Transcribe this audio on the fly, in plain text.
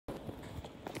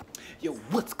Yo,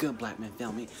 what's good, Black Man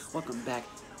family? Welcome back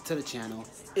to the channel.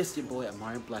 It's your boy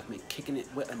Amari Blackman kicking it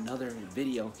with another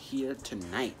video here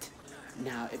tonight.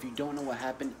 Now, if you don't know what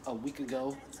happened a week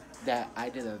ago, that I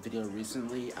did a video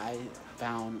recently, I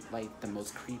found like the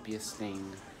most creepiest thing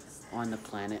on the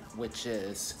planet, which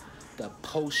is the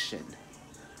potion,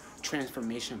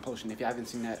 transformation potion. If you haven't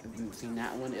seen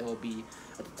that one, it will be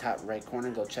at the top right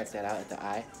corner. Go check that out at the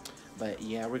eye. But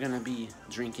yeah, we're gonna be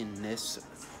drinking this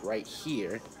right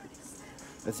here.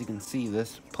 As you can see,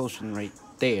 this potion right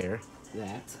there,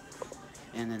 that.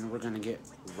 And then we're gonna get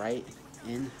right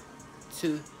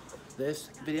into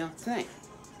this video tonight.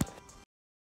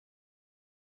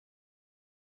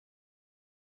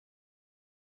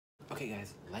 Okay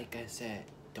guys, like I said,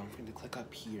 don't forget to click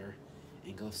up here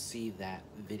and go see that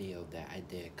video that I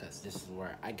did, because this is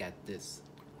where I got this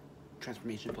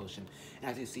transformation potion.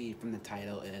 And as you see from the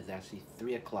title, it is actually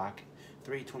 3 o'clock,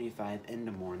 3:25 in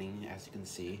the morning, as you can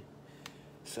see.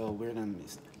 So we're gonna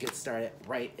get started.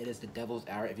 Right, it is the devil's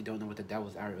hour. If you don't know what the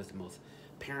devil's hour is, the most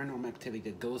paranormal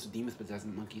activity. The ghosts, demons, possessed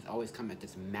monkeys always come at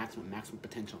this maximum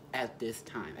potential at this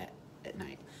time at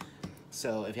night.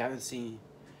 So if you haven't seen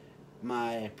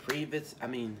my previous,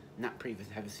 have you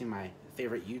seen my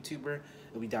favorite YouTuber?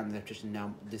 It'll be down in the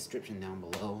description down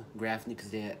below. Graphic, because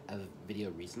they had a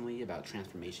video recently about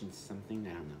transformations, something,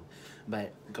 I don't know.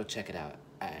 But go check it out.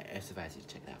 I advise you to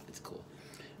check it out. It's cool.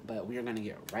 But we are gonna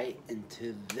get right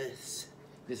into this.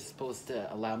 This is supposed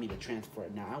to allow me to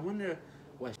transport. Now I wonder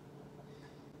what,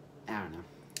 I don't know.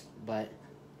 But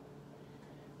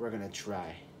we're gonna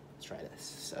try this.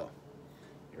 So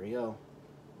here we go.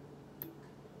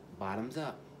 Bottoms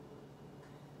up.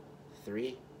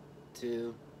 3,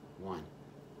 2, 1.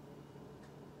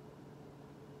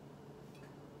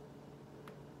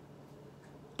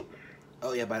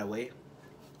 Oh yeah, by the way,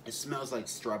 it smells like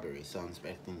strawberry, so I'm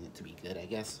expecting it to be good, I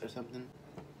guess, or something.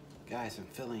 Guys, I'm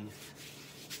feeling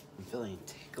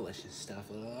ticklish and stuff.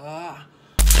 Ah.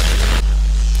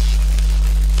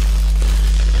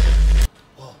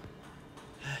 Whoa.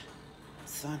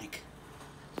 Sonic.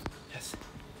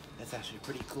 That's actually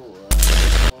pretty cool. What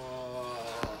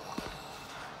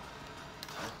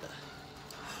the?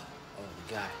 Oh,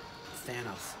 the guy.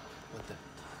 Thanos. What the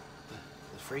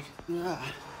freak?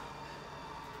 Ah.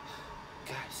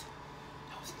 Guys,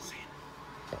 that was insane.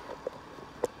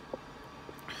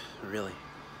 Really,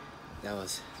 that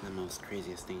was the most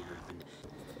craziest thing happened.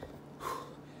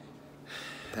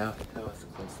 That was a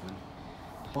close one.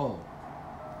 Whoa.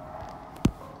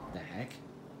 The heck?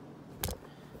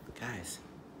 Guys,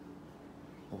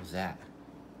 what was that?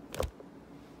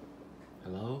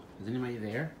 Hello? Is anybody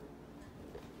there?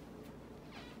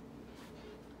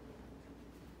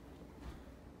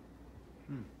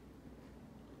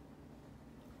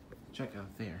 Check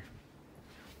out there.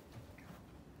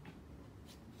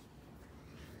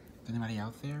 Is anybody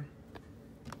out there?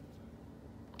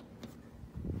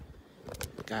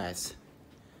 Guys,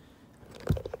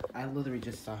 I literally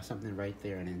just saw something right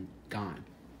there and then gone.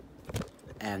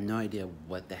 I have no idea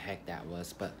what the heck that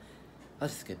was, but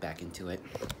let's just get back into it.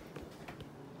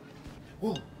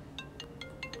 Whoa!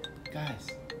 Guys,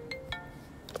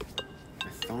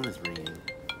 my phone is ringing.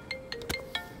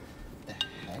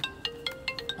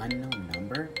 Unknown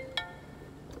number?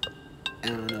 I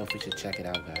don't know if we should check it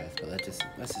out, guys, but let's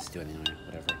just do it anyway,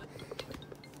 whatever.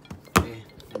 Okay,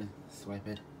 I'm gonna swipe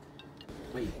it.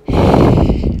 Wait.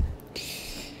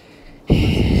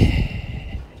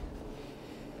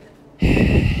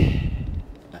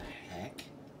 The heck?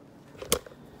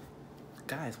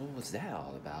 Guys, what was that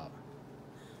all about?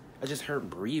 I just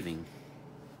heard breathing.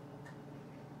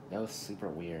 That was super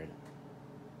weird.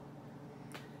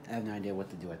 I have no idea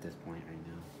what to do at this point right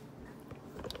now.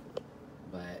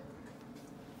 But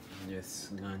I'm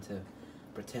just going to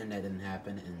pretend that didn't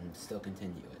happen and still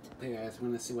continue it. Okay guys, we're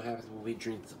gonna see what happens when we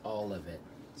drink all of it.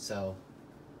 So,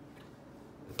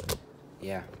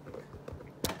 yeah.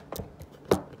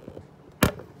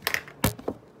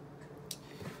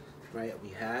 Right,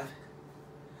 we have.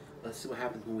 Let's see what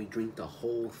happens when we drink the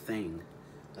whole thing.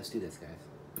 Let's do this, guys.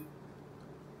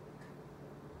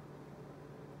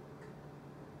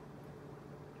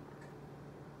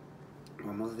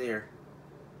 Almost there.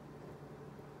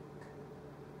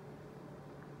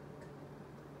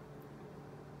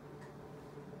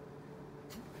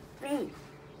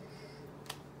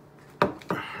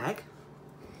 Heck?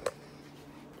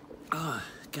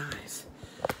 Guys,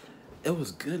 it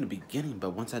was good in the beginning, but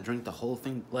once I drank the whole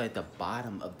thing, like the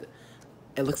bottom of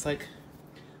it looks like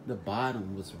the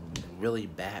bottom was really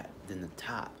bad than the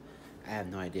top. I have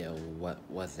no idea what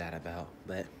was that about,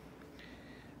 but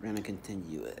we're gonna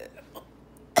continue it.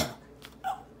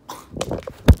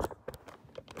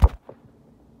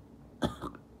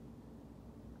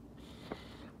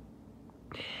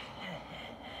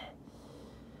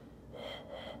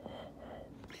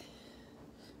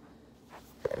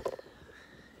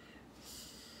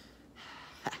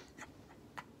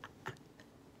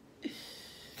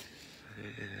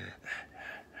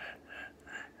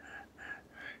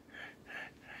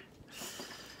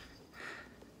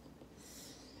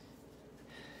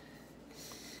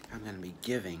 I'm gonna be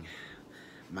giving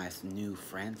my new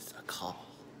friends a call.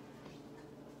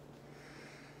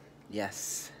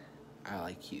 Yes, I'd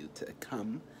like you to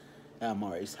come at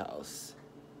Maury's house.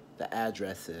 The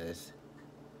address is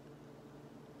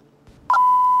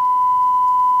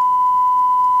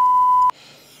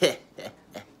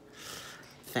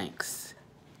thanks.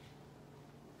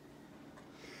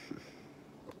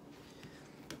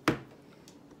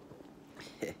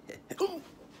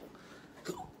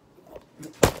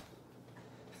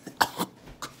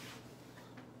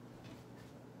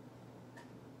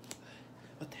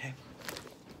 What the heck?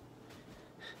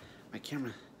 My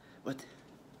camera. What?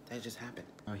 That just happened.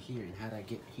 Oh, here, and how'd I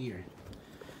get here?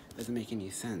 Doesn't make any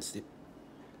sense.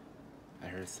 I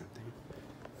heard something.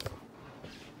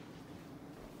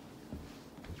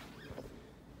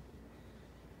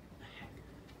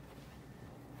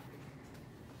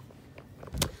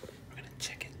 We're gonna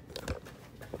check it.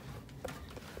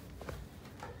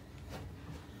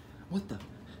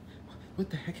 What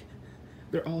the heck?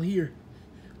 They're all here.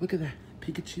 Look at that.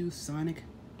 Pikachu, Sonic.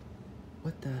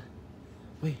 What the?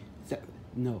 Wait, is that?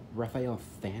 No, Raphael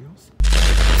Thanos?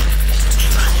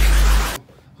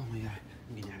 Oh my god,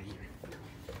 I'm getting out of here.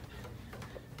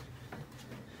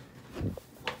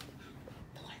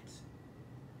 The lights.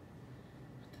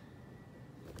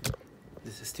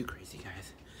 This is too crazy,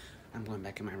 guys. I'm going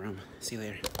back in my room. See you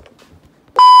later.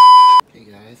 Hey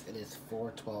guys, it is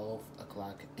 4:12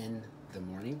 o'clock in the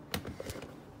morning.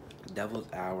 Devil's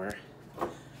hour.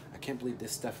 I can't believe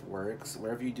this stuff works.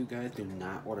 Wherever you do, guys, do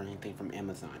not order anything from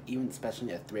Amazon, even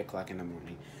especially at 3 o'clock in the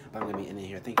morning. But I'm gonna be ending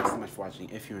here. Thank you so much for watching.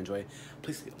 If you enjoyed,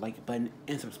 please hit the like button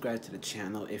and subscribe to the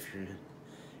channel if you're,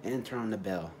 and turn on the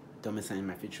bell. Don't miss any of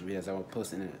my future videos I will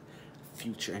post in the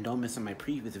future, and don't miss on my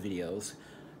previous videos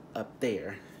up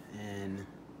there. And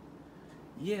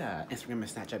yeah, Instagram and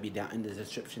Snapchat be down in the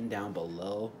description down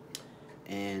below.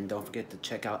 And don't forget to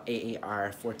check out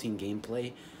AAR 14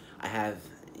 gameplay. I have,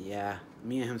 yeah,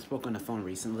 me and him spoke on the phone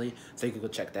recently, so you can go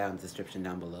check that out in the description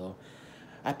down below.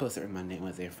 I post every Monday,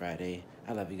 Wednesday, Friday.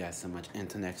 I love you guys so much.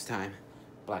 Until next time,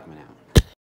 Blackman out.